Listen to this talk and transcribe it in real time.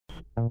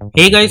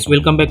Hey guys,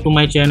 welcome back to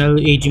my channel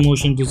AG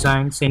Motion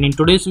Designs, and in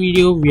today's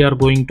video we are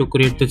going to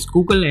create this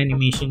Google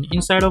animation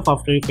inside of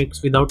After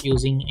Effects without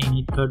using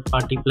any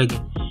third-party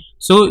plugin.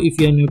 So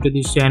if you are new to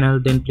this channel,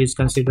 then please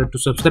consider to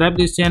subscribe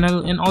this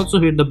channel and also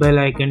hit the bell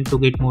icon to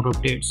get more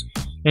updates.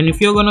 And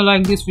if you're gonna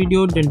like this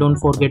video, then don't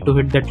forget to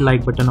hit that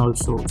like button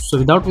also. So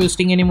without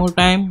wasting any more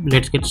time,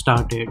 let's get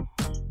started.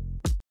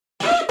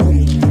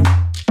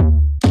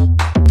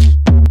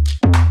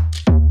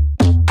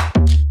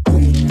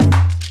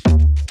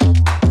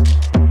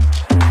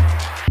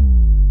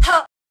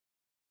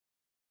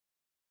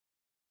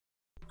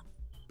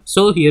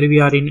 So here we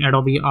are in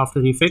Adobe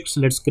After Effects.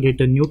 Let's create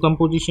a new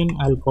composition.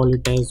 I'll call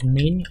it as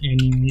main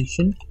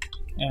animation,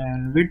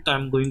 and width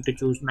I'm going to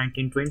choose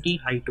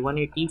 1920, height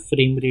 180,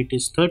 frame rate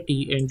is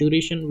 30, and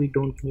duration we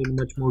don't need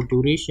much more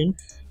duration,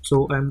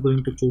 so I'm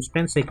going to choose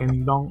 10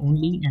 seconds long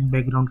only, and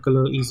background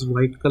color is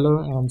white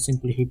color, and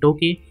simply hit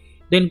OK.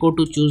 Then go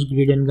to choose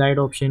grid and guide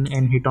option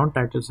and hit on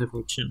title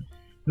selection.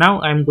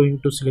 Now I'm going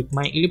to select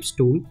my ellipse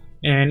tool,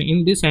 and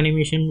in this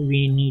animation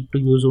we need to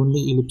use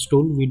only ellipse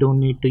tool. We don't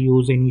need to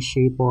use any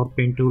shape or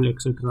pen tool,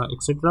 etc,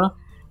 etc.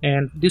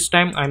 And this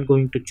time I'm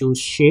going to choose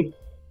shape,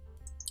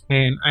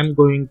 and I'm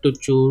going to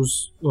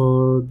choose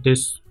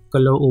this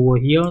color over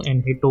here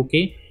and hit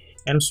OK.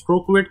 And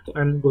stroke width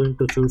I'm going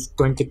to choose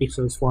 20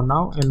 pixels for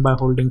now, and by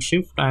holding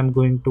shift I'm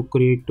going to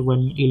create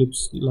one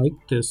ellipse like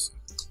this.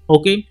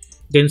 Okay,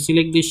 then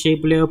select the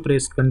shape layer,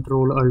 press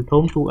Ctrl Alt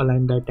Home to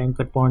align that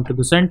anchor point to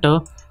the center.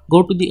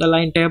 Go to the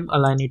align tab,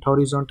 align it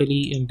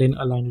horizontally and then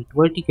align it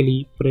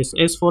vertically. Press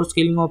S for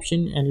scaling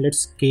option, and let's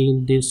scale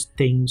this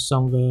thing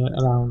somewhere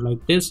around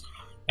like this.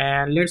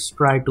 And let's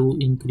try to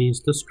increase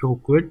the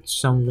stroke width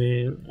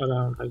somewhere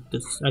around like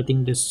this. I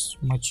think this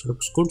much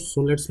looks good,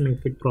 so let's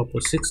make it proper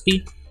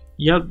 60.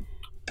 Yeah.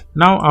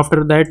 Now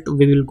after that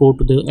we will go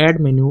to the add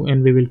menu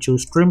and we will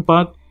choose trim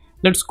path.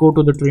 Let's go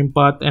to the trim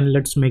path and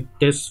let's make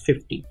this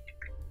 50.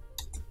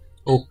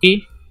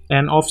 Okay,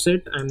 and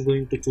offset I'm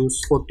going to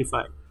choose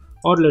 45,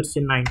 or let's say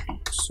 90.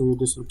 So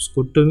this looks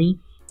good to me,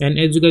 and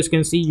as you guys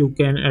can see, you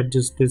can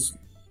adjust this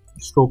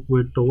stroke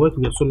width over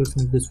here. So let's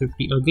make this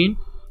 50 again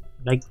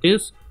like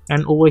this,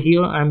 and over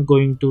here I'm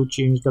going to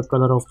change the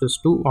color of this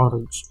to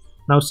orange.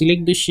 Now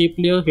select the shape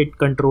layer, hit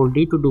Ctrl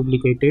D to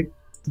duplicate it,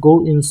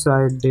 go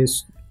inside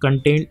this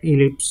contain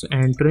ellipse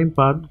and trim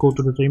path, go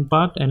to the trim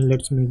path and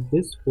let's make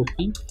this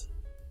 40,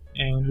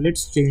 and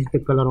let's change the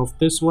color of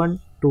this one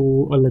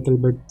to a little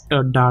bit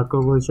darker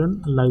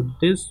version like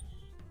this.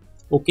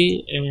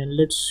 Okay, and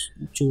let's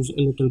choose a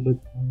little bit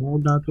more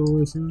darker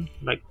version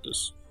like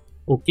this.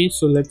 Okay,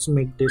 so let's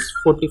make this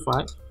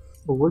 45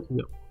 over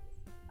here.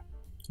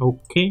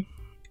 Okay,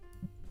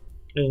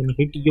 and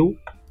hit U,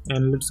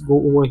 and let's go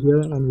over here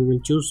and we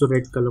will choose the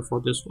red color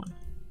for this one.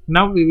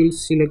 Now we will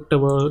select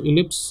our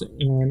ellipse,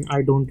 and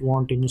I don't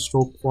want any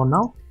stroke for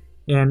now,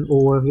 and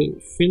over here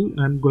fill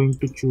I'm going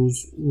to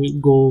choose, we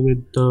go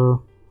with the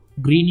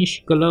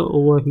greenish color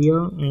over here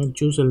and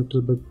choose a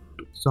little bit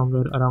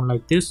somewhere around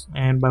like this,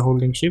 and by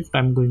holding shift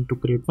I'm going to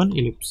create one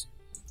ellipse.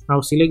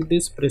 Now select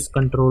this, press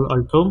Ctrl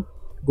Alt Home,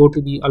 go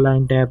to the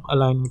align tab,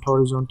 align it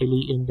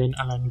horizontally and then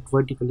align it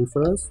vertically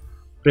first.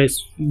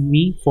 Press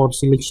V for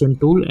selection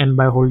tool, and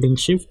by holding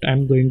shift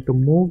I'm going to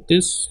move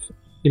this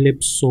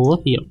ellipse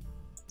over here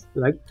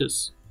like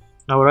this.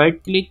 Now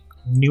right click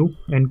new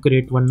and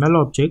create one null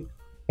object,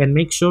 and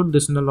make sure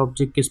this null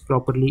object is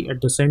properly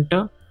at the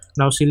center.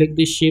 Now select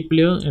this shape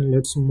layer and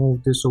let's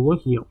move this over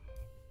here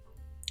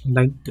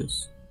like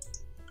this.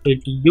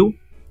 Hit U,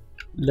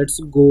 let's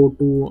go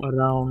to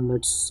around,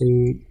 let's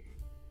say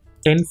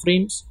 10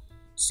 frames.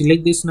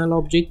 Select this null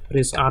object,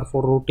 press R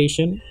for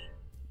rotation,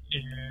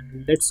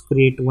 and let's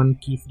create one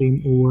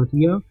keyframe over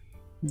here.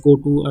 Go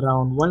to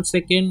around 1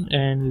 second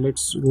and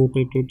let's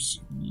rotate it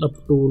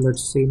up to,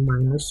 let's say,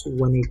 minus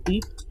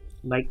 180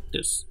 like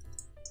this.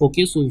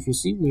 Okay, so if you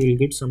see, we will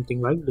get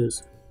something like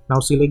this. Now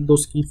select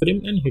those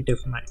keyframe and hit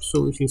F9.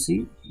 So if you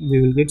see,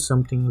 we will get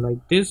something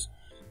like this.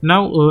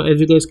 Now as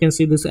you guys can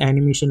see, this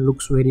animation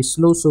looks very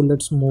slow, so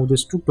let's move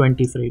this to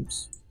 20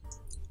 frames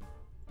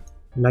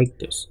like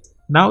this.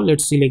 Now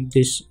let's select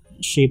this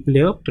shape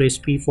layer, press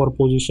P for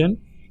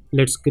position.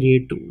 Let's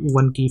create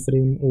one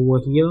keyframe over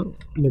here.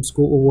 Let's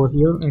go over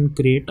here and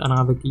create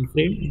another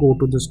keyframe. Go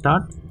to the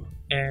start,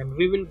 and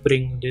we will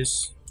bring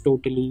this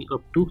totally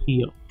up to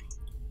here.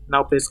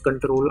 Now press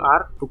Ctrl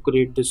R to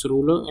create this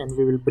ruler, and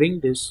we will bring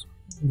this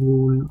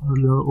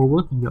ruler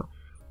over here.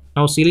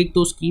 Now select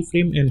those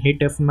keyframe and hit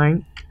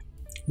F9.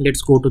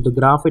 Let's go to the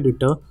graph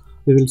editor.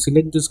 We will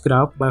select this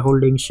graph, by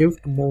holding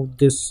shift move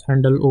this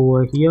handle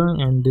over here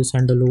and this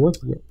handle over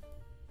here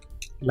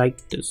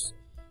like this.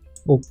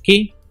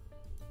 Okay,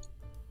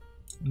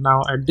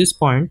 now at this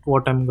point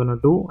what I'm gonna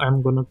do,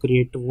 I'm gonna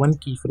create one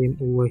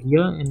keyframe over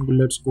here, and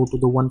let's go to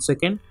the 1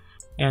 second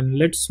and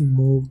let's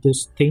move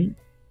this thing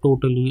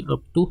totally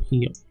up to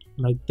here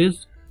like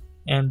this,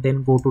 and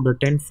then go to the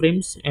 10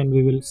 frames and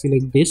we will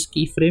select this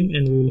keyframe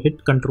and we will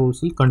hit Ctrl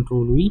C,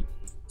 Ctrl V,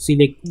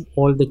 select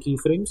all the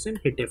keyframes and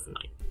hit F9.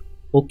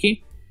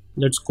 Okay,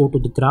 let's go to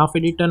the graph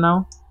editor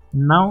now.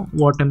 Now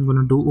what I'm going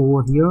to do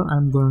over here,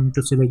 I'm going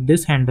to select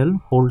this handle,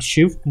 hold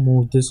shift,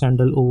 move this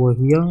handle over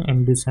here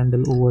and this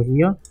handle over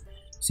here,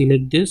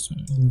 select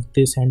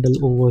this handle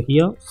over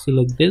here,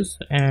 select this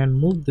and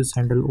move this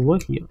handle over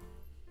here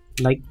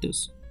like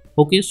this.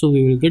 Okay, so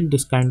we will get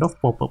this kind of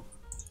pop-up.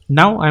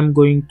 Now I'm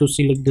going to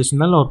select this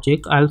null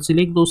object. I'll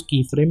select those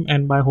keyframe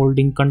and by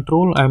holding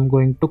control I'm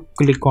going to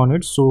click on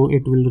it, so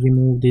it will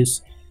remove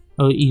this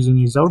ease in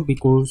ease out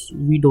because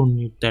we don't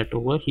need that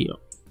over here.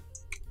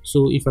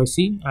 So if I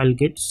see, I'll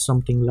get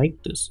something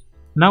like this.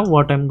 Now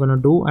what I'm gonna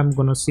do, I'm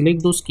gonna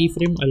select those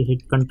keyframe, I'll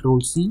hit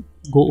Ctrl C,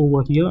 go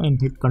over here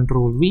and hit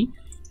Ctrl V,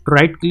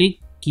 right click,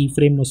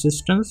 keyframe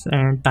assistance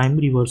and time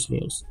reverse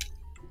layers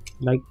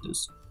like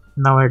this.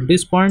 Now at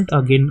this point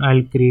again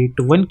I'll create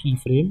one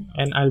keyframe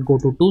and I'll go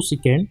to 2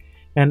 second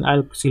and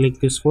I'll select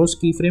this first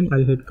keyframe,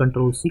 I'll hit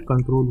Ctrl C,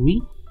 Ctrl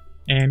V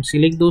and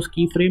select those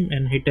keyframe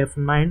and hit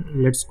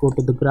F9. Let's go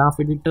to the graph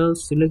editor,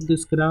 select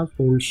this graph,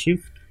 hold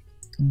shift,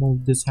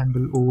 move this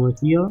handle over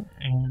here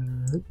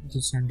and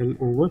this handle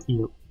over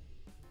here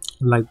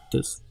like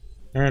this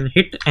and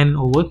hit N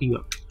over here.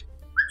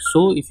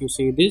 So if you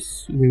say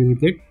this, we will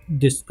get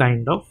this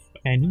kind of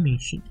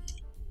animation.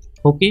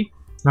 Okay,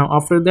 now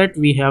after that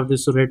we have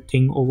this red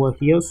thing over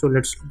here, so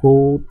let's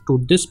go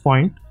to this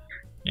point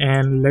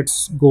and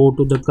let's go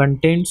to the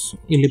contents,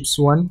 ellipse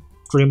 1,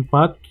 trim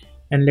path,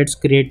 and let's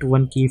create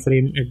one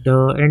keyframe at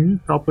the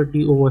end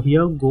property over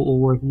here. Go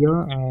over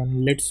here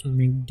and let's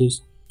make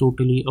this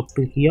totally up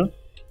to here.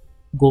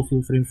 Go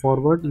few frame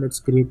forward, let's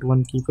create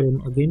one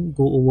keyframe again,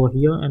 go over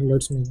here and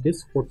let's make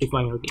this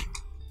 45 again.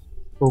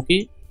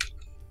 Okay,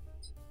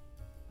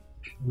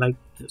 like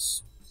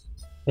this.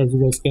 As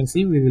you guys can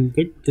see, we will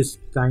get this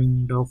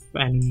kind of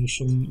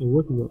animation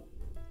over here.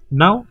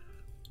 Now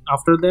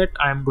after that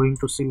I am going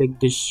to select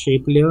this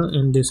shape layer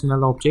in this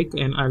null object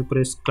and I'll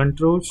press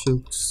Ctrl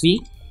Shift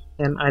C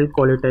and I'll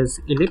call it as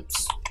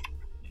ellipse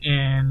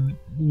and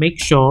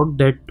make sure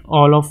that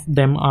all of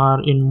them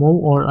are in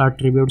move or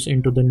attributes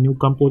into the new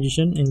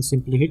composition and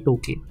simply hit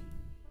OK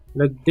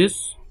like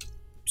this.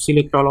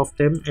 Select all of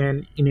them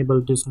and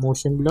enable this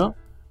motion blur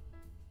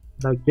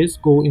like this.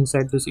 Go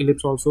inside this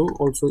ellipse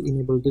also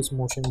enable this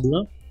motion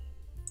blur,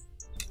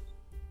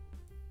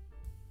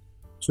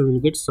 so we'll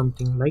get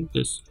something like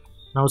this.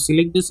 Now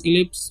select this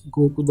ellipse,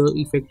 go to the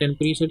effect and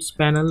presets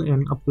panel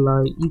and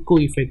apply echo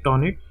effect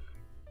on it.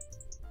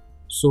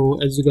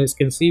 So as you guys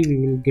can see,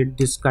 we will get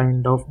this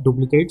kind of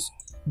duplicates.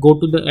 Go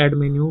to the add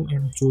menu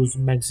and choose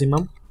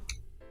maximum,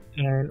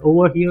 and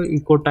over here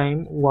echo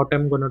time, what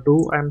I'm gonna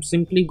do, I'm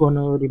simply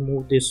gonna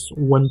remove this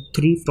 1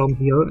 3 from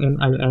here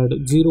and I'll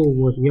add 0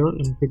 over here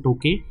and hit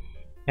OK.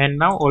 And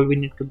now all we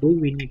need to do,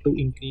 we need to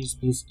increase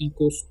these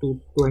echoes to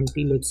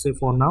 20, let's say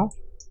for now.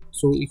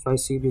 So if I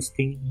see this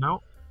thing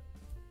now,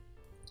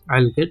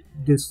 I'll get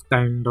this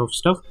kind of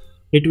stuff.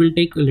 It will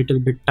take a little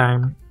bit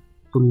time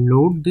to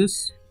load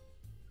this.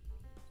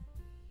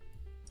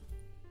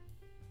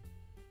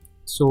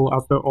 So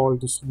after all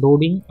this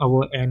loading,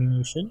 our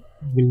animation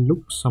will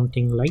look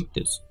something like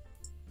this.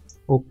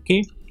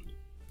 Okay,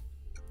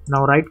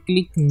 now right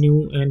click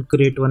new and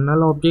create one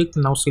null object.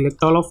 Now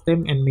select all of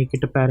them and make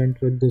it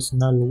apparent with this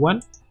null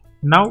one.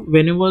 Now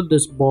whenever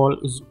this ball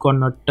is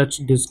gonna touch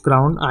this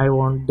ground, I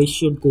want this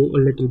should go a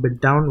little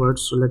bit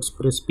downwards. So let's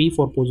press P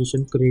for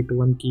position, create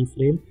one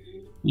keyframe.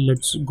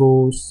 Let's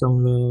go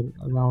somewhere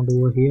around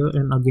over here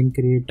and again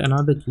create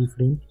another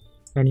keyframe,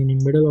 and in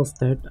the middle of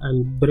that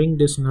I'll bring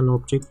this null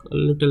object a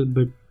little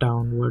bit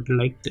downward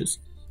like this.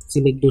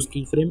 Select those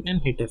keyframe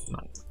and hit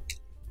F9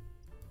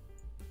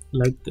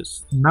 like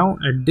this. Now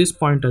at this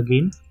point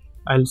again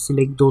I'll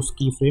select those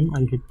keyframe,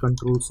 I'll hit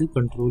Ctrl C,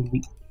 Ctrl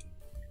V.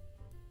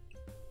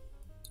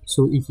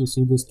 So if you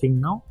see this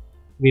thing now,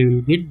 we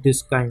will get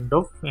this kind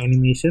of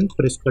animation.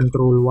 Press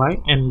Ctrl Y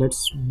and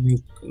let's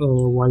make a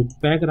white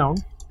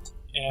background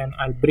and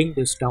I'll bring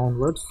this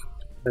downwards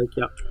like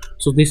yeah.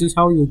 So this is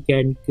how you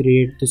can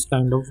create this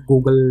kind of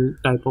Google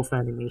type of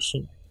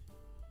animation.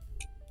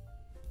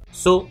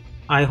 So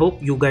I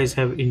hope you guys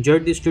have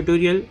enjoyed this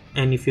tutorial,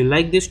 and if you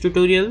like this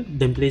tutorial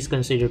then please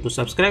consider to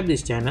subscribe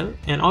this channel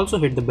and also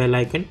hit the bell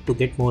icon to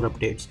get more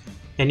updates.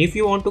 And if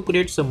you want to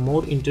create some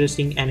more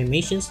interesting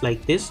animations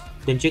like this,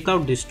 then check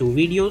out these two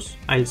videos.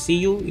 I'll see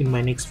you in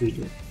my next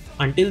video.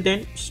 Until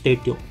then, stay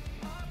tuned.